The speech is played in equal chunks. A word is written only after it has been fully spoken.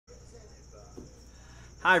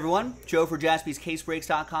Hi everyone, Joe for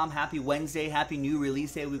JaspysCaseBreaks.com. Happy Wednesday, happy new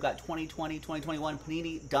release day. We've got 2020, 2021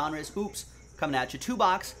 Panini Donruss Hoops coming at you.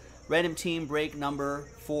 2-box, random team break number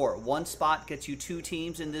 4. One spot gets you 2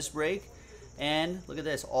 teams in this break. And look at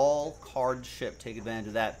this, all card shipped. Take advantage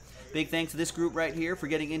of that. Big thanks to this group right here for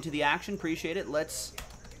getting into the action. Appreciate it. Let's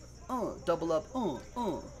double up.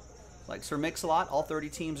 Like Sir Mix-a-Lot, all 30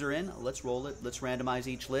 teams are in. Let's roll it. Let's randomize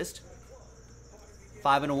each list.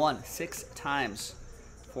 5 and a 1, 6 times.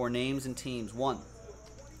 For names and teams. 1,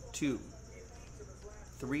 2,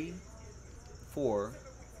 3, 4,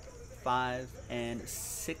 5, and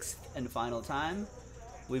 6th and final time.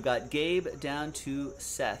 We've got Gabe down to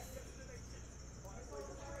Seth.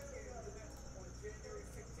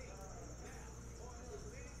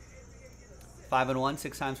 Five and 1,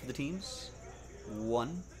 6 times for the teams.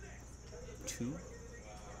 1, 2,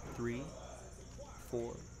 3,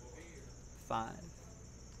 4, 5.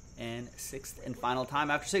 And 6th and final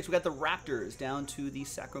time. After 6, we got the Raptors down to the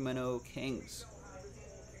Sacramento Kings.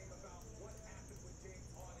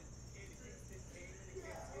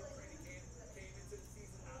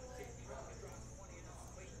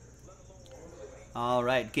 All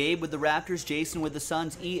right, Gabe with the Raptors, Jason with the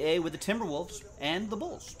Suns, EA with the Timberwolves, and the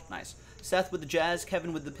Bulls. Nice. Seth with the Jazz,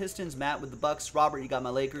 Kevin with the Pistons, Matt with the Bucks, Robert, you got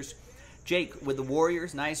my Lakers. Jake with the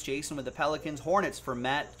Warriors, nice. Jason with the Pelicans, Hornets for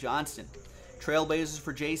Matt Johnston. Trailblazers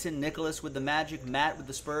for Jason, Nicholas with the Magic, Matt with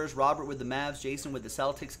the Spurs, Robert with the Mavs, Jason with the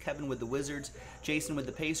Celtics, Kevin with the Wizards, Jason with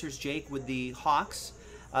the Pacers, Jake with the Hawks,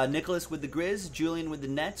 Nicholas with the Grizz, Julian with the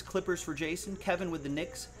Nets, Clippers for Jason, Kevin with the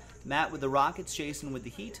Knicks, Matt with the Rockets, Jason with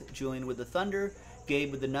the Heat, Julian with the Thunder,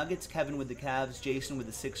 Gabe with the Nuggets, Kevin with the Cavs, Jason with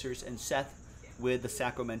the Sixers, and Seth with the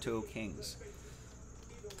Sacramento Kings.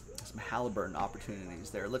 Some Halliburton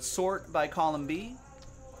opportunities there. Let's sort by column B.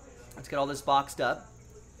 Let's get all this boxed up.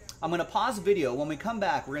 I'm going to pause the video. When we come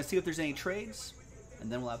back, we're going to see if there's any trades,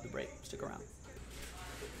 and then we'll have the break. Stick around.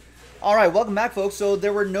 All right, welcome back, folks. So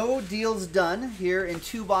there were no deals done here in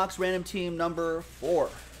 2-box random team number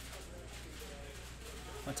 4.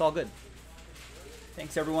 That's all good.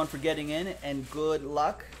 Thanks, everyone, for getting in, and good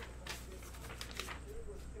luck.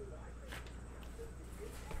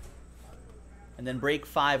 And then break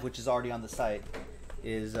 5, which is already on the site,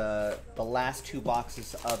 is the last 2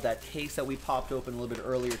 boxes of that case that we popped open a little bit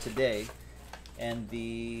earlier today, and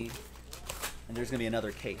there's going to be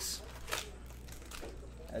another case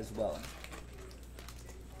as well.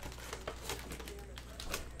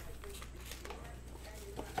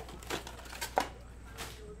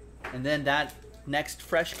 And then that next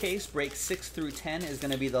fresh case, break 6 through 10, is going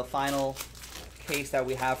to be the final case that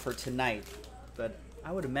we have for tonight. But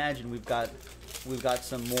I would imagine we've got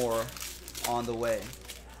some more on the way.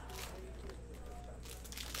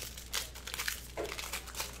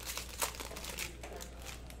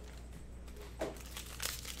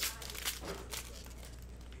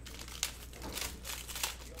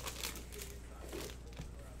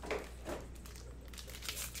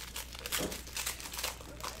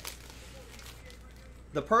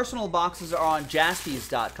 The personal boxes are on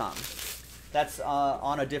Jaspys.com. That's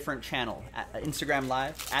on a different channel, Instagram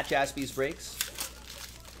Live, at JaspysBreaks.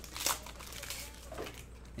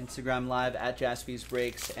 Instagram Live, at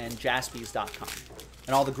JaspysBreaks, and Jaspys.com.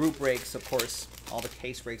 And all the group breaks, of course, all the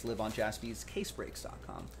case breaks live on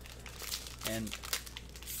JaspysCaseBreaks.com. And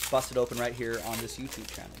busted open right here on this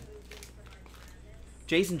YouTube channel.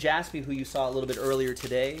 Jason Jaspy, who you saw a little bit earlier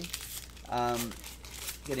today,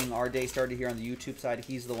 getting our day started here on the YouTube side,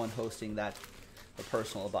 he's the one hosting the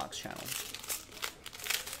personal box channel.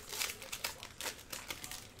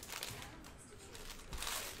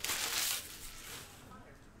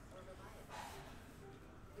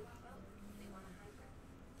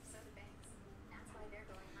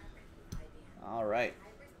 All right.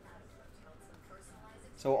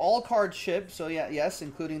 So all cards ship. So yeah, yes,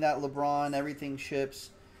 including that LeBron, everything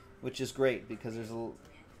ships, which is great because there's a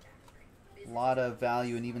lot of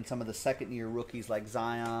value in even some of the second-year rookies like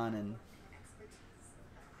Zion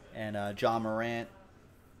and John Morant.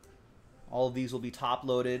 All of these will be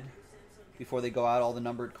top-loaded before they go out, all the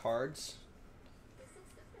numbered cards.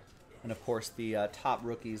 And, of course, the top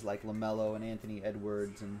rookies like LaMelo and Anthony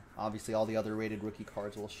Edwards, and obviously all the other rated rookie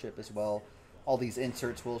cards will ship as well. All these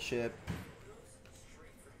inserts will ship.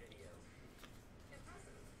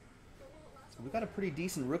 So we've got a pretty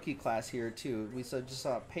decent rookie class here, too. We just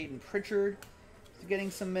saw Peyton Pritchard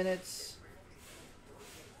getting some minutes.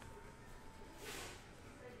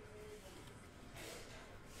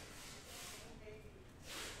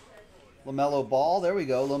 LaMelo Ball, there we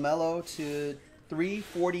go. LaMelo to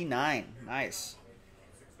 349. Nice.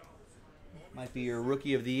 Might be your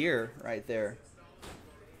rookie of the year right there.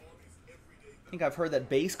 think I've heard that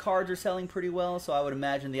base cards are selling pretty well, so I would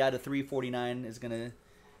imagine the out of 349 is gonna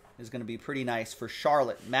be pretty nice for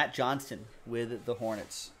Charlotte. Matt Johnston with the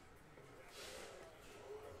Hornets.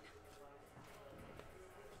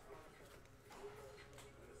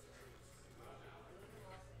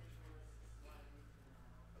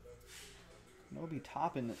 Moby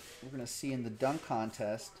Toppin, we're going to see in the dunk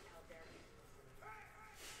contest.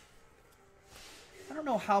 I don't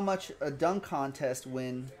know how much a dunk contest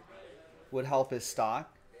win would help his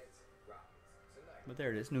stock. But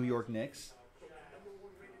there it is, New York Knicks.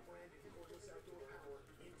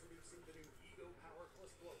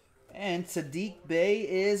 And Sadiq Bey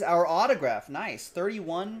is our autograph. Nice.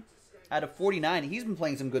 31 out of 49. He's been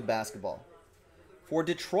playing some good basketball. For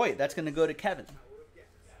Detroit, that's going to go to Kevin.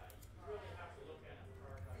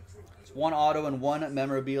 It's one auto and one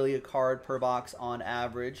memorabilia card per box on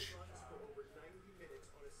average.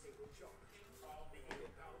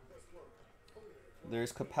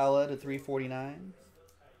 There's Capella to 349.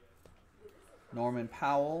 Norman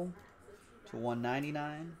Powell to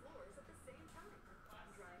 199.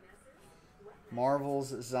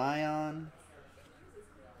 Marvel's Zion.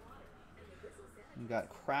 We've got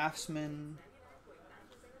Craftsman.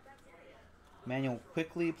 Manuel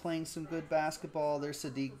Quickly playing some good basketball. There's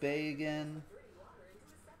Sadiq Bey again.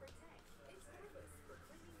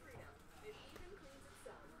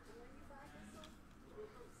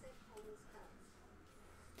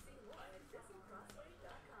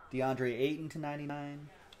 DeAndre Ayton to 99.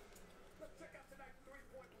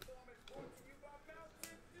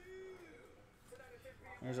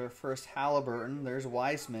 There's our first Halliburton. There's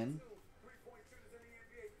Weissman.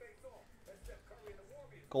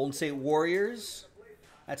 Golden State Warriors.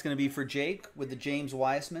 That's going to be for Jake with the James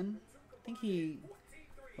Wiseman. I think he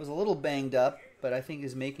was a little banged up, but I think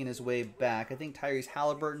is making his way back. I think Tyrese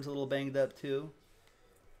Halliburton's a little banged up too.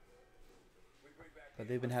 But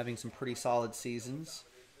they've been having some pretty solid seasons.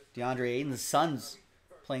 DeAndre Ayton, the Suns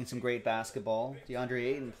playing some great basketball. DeAndre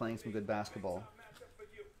Ayton playing some good basketball.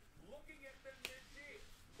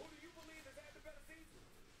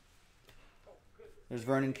 There's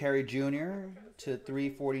Vernon Carey Jr. to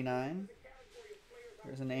 349.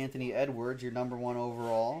 There's an Anthony Edwards, your number 1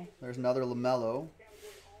 overall. There's another LaMelo.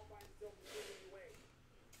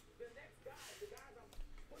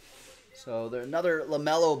 So there's another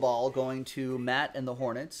LaMelo ball going to Matt and the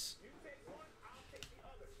Hornets.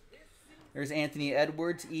 There's Anthony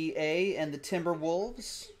Edwards, EA, and the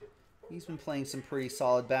Timberwolves. He's been playing some pretty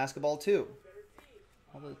solid basketball too.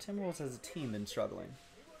 Although the Timberwolves as a team been struggling.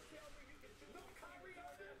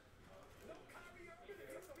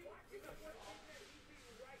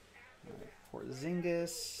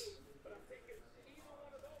 Porzingis.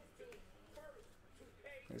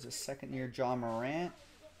 There's a second-year John Morant.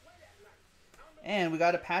 And we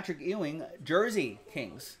got a Patrick Ewing Jersey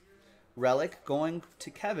Kings relic going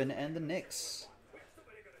to Kevin and the Knicks.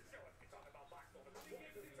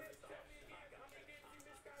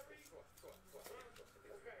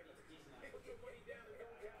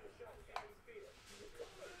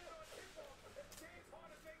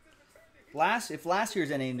 If last year's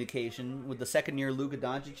any indication, with the second-year Luka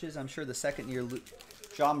Doncic's, I'm sure the second-year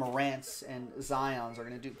John Morant's and Zion's are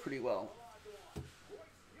going to do pretty well.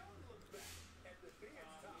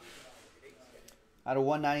 Out of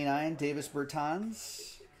 199, Davis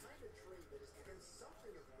Bertans.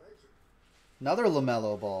 Another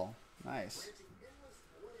LaMelo ball. Nice.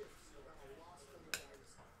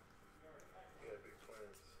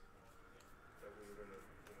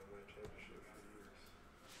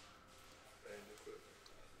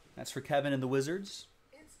 That's for Kevin and the Wizards.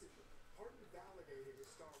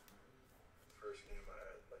 First game I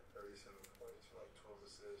had like 37 points for like 12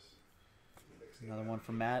 assists. Another one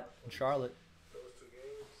from Matt and Charlotte. Those 2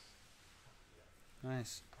 games.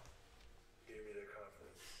 Nice. Gave me the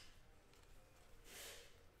confidence.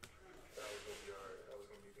 That was gonna be alright. That was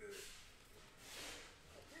gonna be good.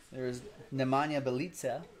 There's Nemanja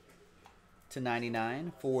Bjelica to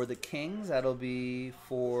 99 for the Kings. That'll be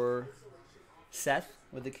for Seth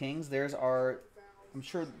with the Kings. There's our, I'm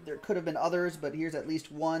sure there could have been others, but here's at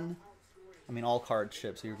least one. I mean, all card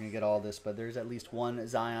chips, so you're going to get all this, but there's at least one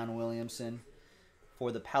Zion Williamson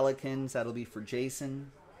for the Pelicans. That'll be for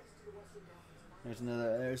Jason.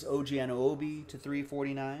 There's OG Anunoby to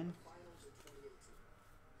 349.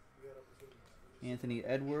 Anthony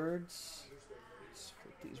Edwards. Let's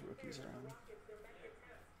flip these rookies around.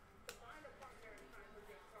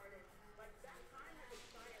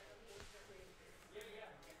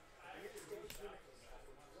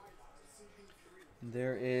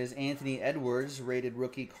 There is Anthony Edwards, rated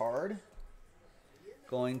rookie card.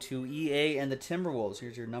 Going to EA and the Timberwolves.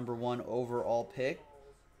 Here's your #1 overall pick.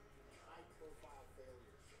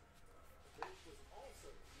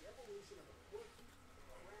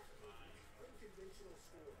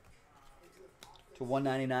 To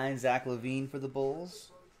 199, Zach LaVine for the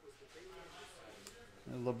Bulls.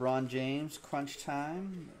 LeBron James, crunch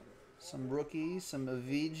time. Some rookies, some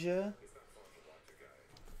Avija.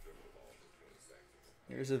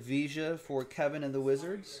 Here's Avija for Kevin and the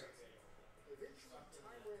Wizards.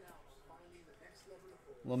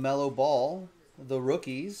 LaMelo Ball, the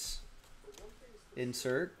rookies.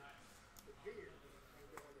 Insert.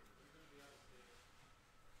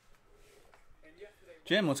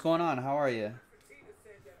 Jim, what's going on? How are you?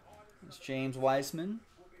 It's James Wiseman.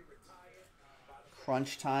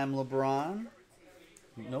 Crunch time LeBron.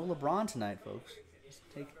 No LeBron tonight, folks.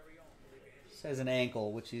 Says an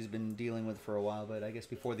ankle, which he's been dealing with for a while, but I guess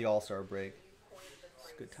before the All-Star break.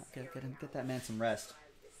 It's a good time. Get that man some rest.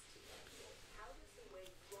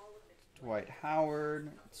 Dwight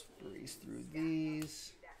Howard. Let's breeze through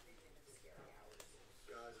these.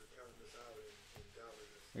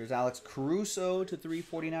 There's Alex Caruso to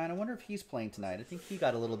 349. I wonder if he's playing tonight. I think he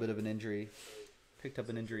got a little bit of an injury. Picked up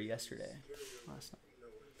an injury yesterday. Last night.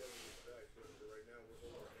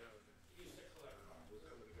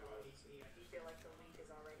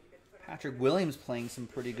 Patrick Williams playing some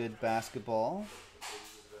pretty good basketball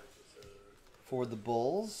for the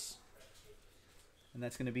Bulls. And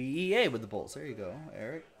that's going to be EA with the Bulls. There you go,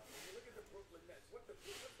 Eric.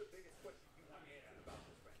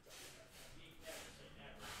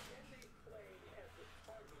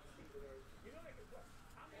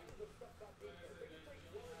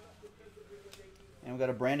 And we got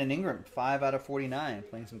a Brandon Ingram, 5 out of 49,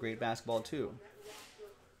 playing some great basketball too.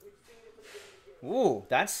 Ooh,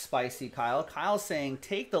 that's spicy, Kyle. Kyle's saying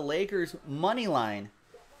take the Lakers money line.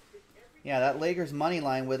 Yeah, that Lakers money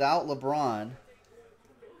line without LeBron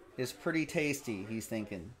is pretty tasty, he's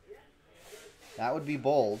thinking. That would be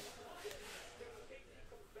bold.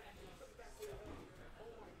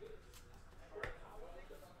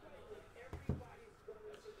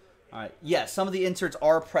 All right. Yeah, some of the inserts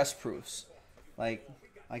are press proofs. Like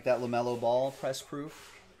that LaMelo Ball press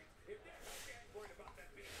proof.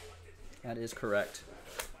 That is correct.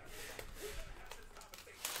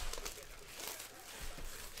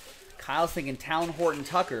 Kyle's thinking Town Horton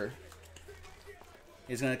Tucker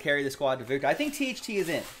is going to carry the squad to victory. I think THT is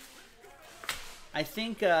in. I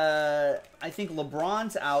think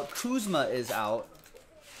LeBron's out. Kuzma is out.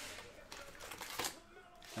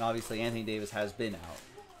 And obviously Anthony Davis has been out.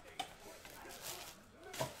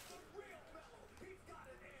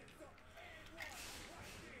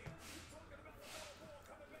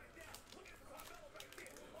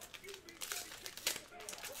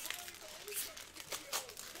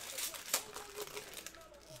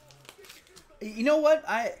 You know what?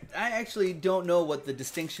 I actually don't know what the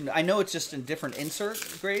distinction... I know it's just a different insert,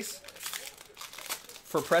 Grace,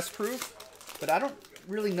 for press proof, but I don't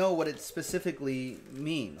really know what it specifically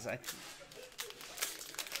means.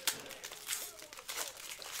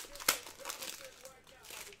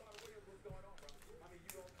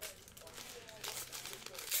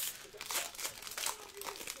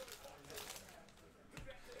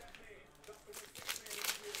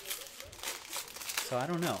 So I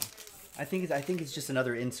don't know. I think it's just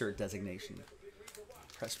another insert designation.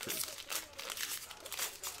 Press proof.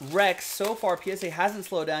 Rex, so far PSA hasn't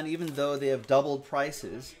slowed down even though they have doubled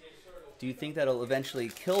prices. Do you think that'll eventually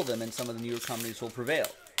kill them and some of the newer companies will prevail?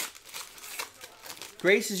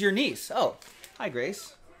 Grace is your niece. Oh, hi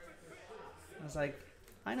Grace. I was like,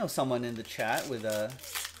 I know someone in the chat with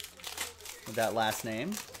that last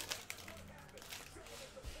name.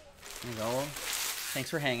 There you go.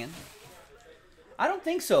 Thanks for hanging. I don't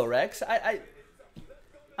think so, Rex. I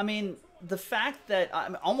mean, the fact that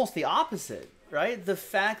almost the opposite, right? The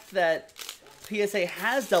fact that PSA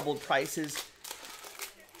has doubled prices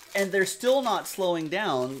and they're still not slowing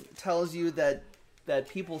down tells you that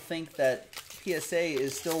people think that PSA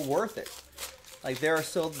is still worth it. Like they are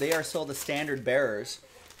still the standard bearers.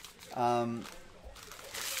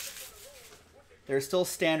 They're still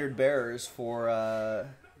standard bearers for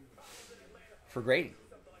grading.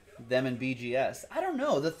 Them and BGS. I don't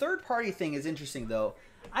know. The third-party thing is interesting, though.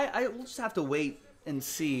 I will just have to wait and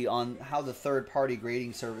see on how the third-party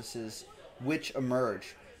grading services which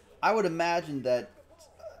emerge. I would imagine that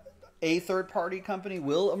a third-party company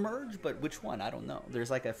will emerge, but which one? I don't know.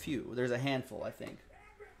 There's like a few. There's a handful, I think.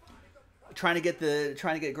 Trying to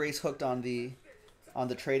get Grace hooked on the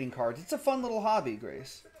trading cards. It's a fun little hobby,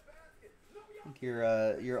 Grace. I think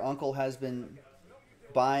your uncle has been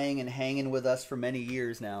buying and hanging with us for many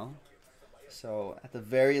years now. So, at the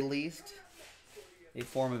very least, a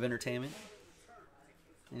form of entertainment.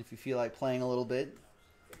 And if you feel like playing a little bit,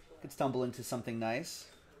 you could stumble into something nice.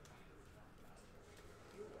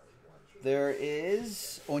 There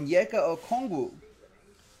is Onyeka Okongwu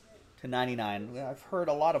to 99. I've heard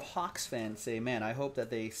a lot of Hawks fans say, man, I hope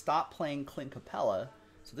that they stop playing Clint Capella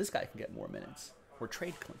so this guy can get more minutes. Or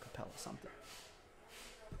trade Clint Capella, something.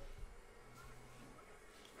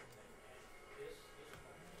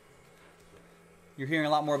 You're hearing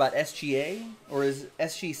a lot more about SGA, or is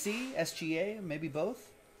SGC, SGA, maybe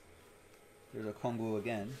both? There's a Okongwu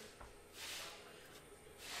again.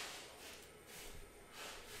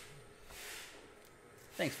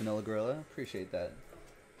 Thanks, Vanilla Gorilla. Appreciate that.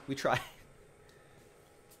 We try.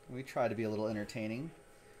 We try to be a little entertaining.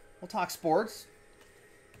 We'll talk sports,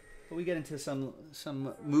 but we get into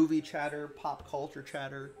some movie chatter, pop culture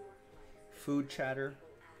chatter, food chatter.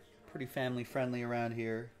 Pretty family friendly around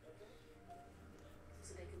here.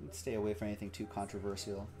 Let's stay away from anything too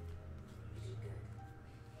controversial.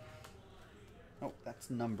 Oh, that's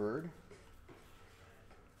numbered.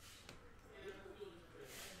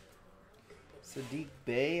 Sadiq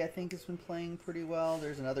Bey, I think, has been playing pretty well.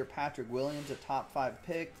 There's another Patrick Williams, a top 5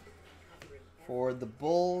 pick for the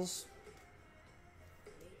Bulls.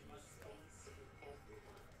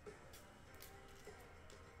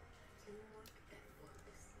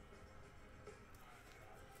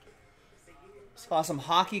 Saw some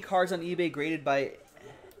hockey cards on eBay graded by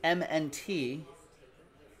MNT.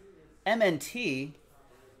 MNT?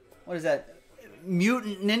 What is that?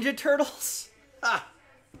 Mutant Ninja Turtles? Ah.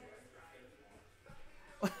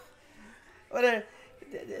 What a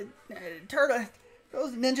turtle!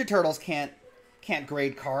 Those Ninja Turtles can't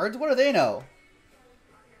grade cards. What do they know?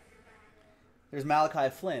 There's Malachi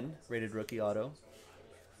Flynn, rated rookie auto.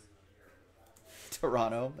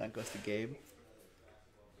 Toronto, that goes to Gabe.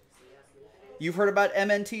 You've heard about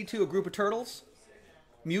MNT too, a group of turtles,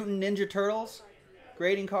 Mutant Ninja Turtles,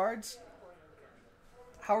 grading cards.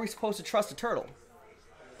 How are we supposed to trust a turtle?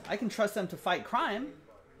 I can trust them to fight crime.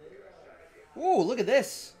 Ooh, look at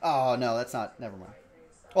this. Oh, no, that's not... Never mind.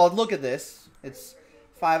 Well, look at this. It's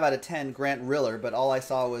 5 out of 10 Grant Riller, but all I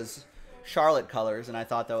saw was Charlotte colors, and I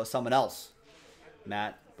thought that was someone else.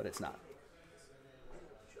 Matt, but it's not.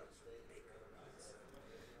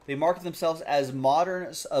 They market themselves as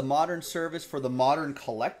a modern service for the modern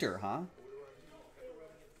collector, huh?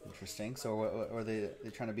 Interesting. So are they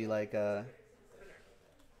trying to be like...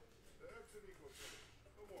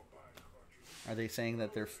 Are they saying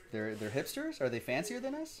that they're hipsters? Are they fancier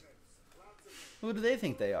than us? Who do they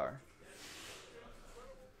think they are?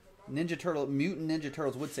 Mutant Ninja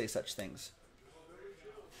Turtles would say such things.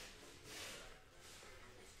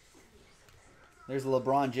 There's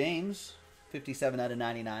LeBron James, 57 out of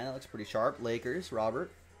 99. That looks pretty sharp. Lakers,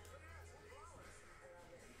 Robert.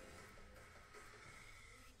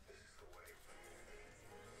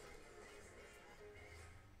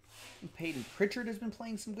 Peyton Pritchard has been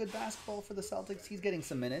playing some good basketball for the Celtics. He's getting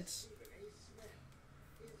some minutes.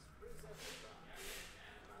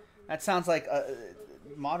 That sounds like a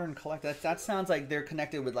modern collect. That sounds like they're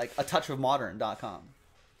connected with like atouchofmodern.com.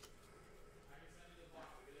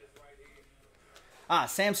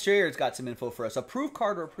 Sam Strayer's got some info for us. A proof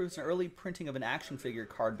card approves an early printing of an action figure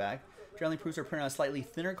card back. Generally, proofs are printed on a slightly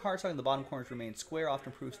thinner cardstock, and the bottom corners remain square.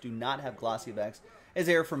 Often, proofs do not have glossy effects, as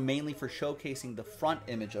they are mainly for showcasing the front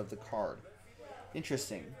image of the card.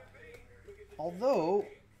 Interesting. Although,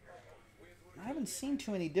 I haven't seen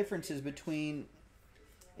too many differences between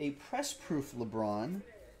a press-proof LeBron,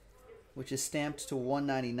 which is stamped to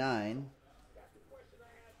 199,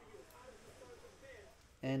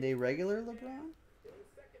 and a regular LeBron.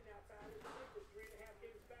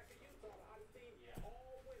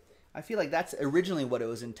 I feel like that's originally what it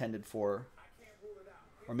was intended for.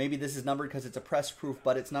 Or maybe this is numbered because it's a press proof,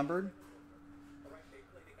 but it's numbered.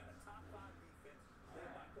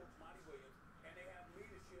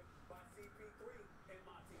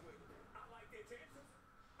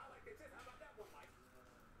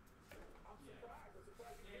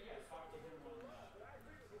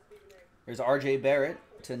 There's R.J. Barrett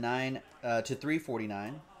to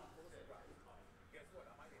 349.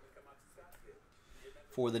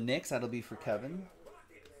 For the Knicks, that'll be for Kevin.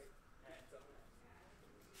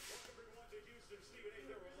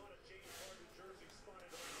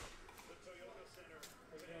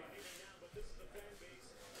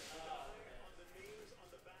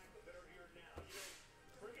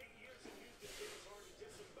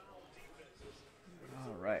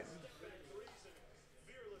 All right.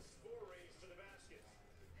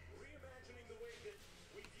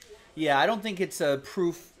 Yeah, I don't think it's a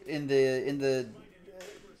proof in the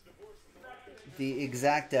the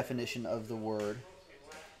exact definition of the word,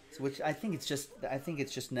 which I think it's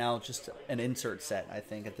just now just an insert set, I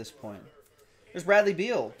think, at this point. There's Bradley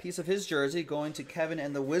Beal, piece of his jersey going to Kevin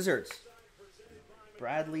and the Wizards.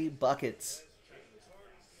 Bradley Buckets.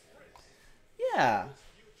 Yeah.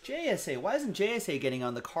 JSA. Why isn't JSA getting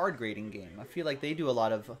on the card grading game? I feel like they do a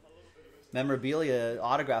lot of memorabilia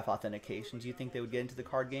autograph authentications. Do you think they would get into the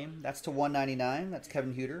card game? That's to 199. That's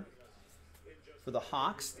Kevin Huter. For the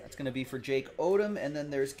Hawks, that's going to be for Jake Odom. And then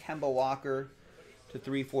there's Kemba Walker to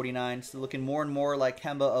 349. So looking more and more like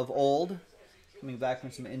Kemba of old. Coming back from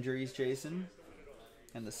some injuries, Jason.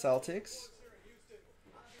 And the Celtics.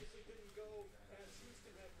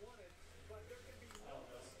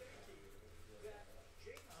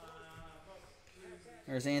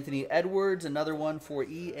 There's Anthony Edwards, another one for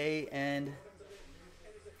EA and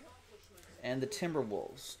the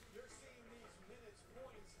Timberwolves.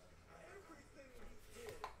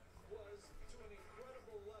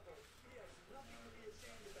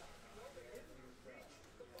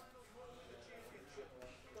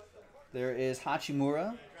 There is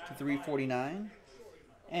Hachimura to 349,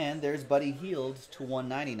 and there's Buddy Hield to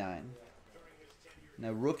 199.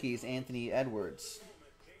 Now rookies, Anthony Edwards.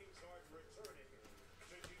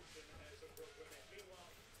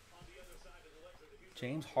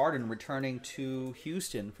 James Harden returning to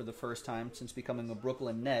Houston for the first time since becoming a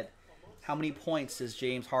Brooklyn Net. How many points does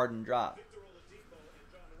James Harden drop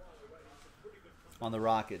on the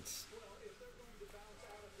Rockets?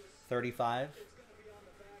 35?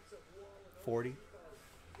 40?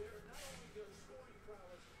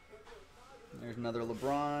 There's another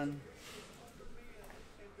LeBron.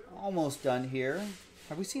 Almost done here.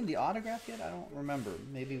 Have we seen the autograph yet? I don't remember.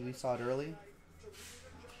 Maybe we saw it early.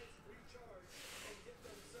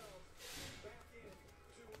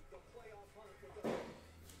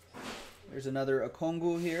 There's another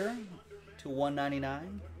Okongwu here to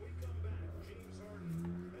 199.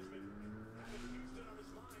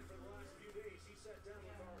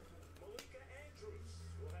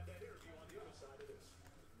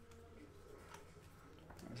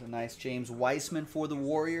 There's a nice James Weissman for the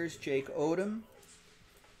Warriors, Jake Odom.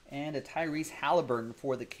 And a Tyrese Halliburton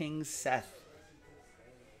for the Kings, Seth.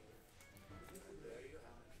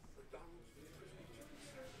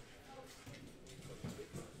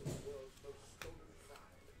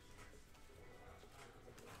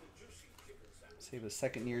 Save a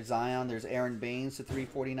second-year Zion. There's Aaron Baines to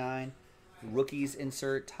 349. Rookies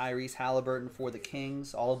insert Tyrese Halliburton for the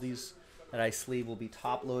Kings. All of these that I sleeve will be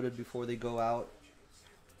top-loaded before they go out.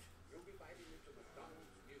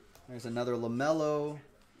 There's another LaMelo.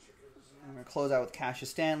 I'm going to close out with Cassius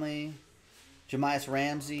Stanley, Jamias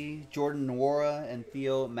Ramsey, Jordan Nwora, and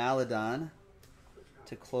Theo Maledon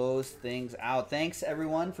to close things out. Thanks,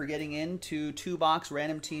 everyone, for getting into 2-box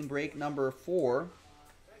random team break number 4.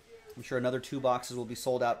 I'm sure another 2 boxes will be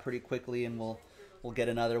sold out pretty quickly, and we'll get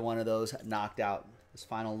another one of those knocked out. This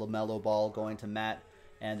final LaMelo ball going to Matt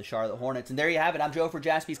and the Charlotte Hornets. And there you have it. I'm Joe for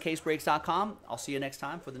JaspysCaseBreaks.com. I'll see you next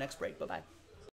time for the next break. Bye-bye.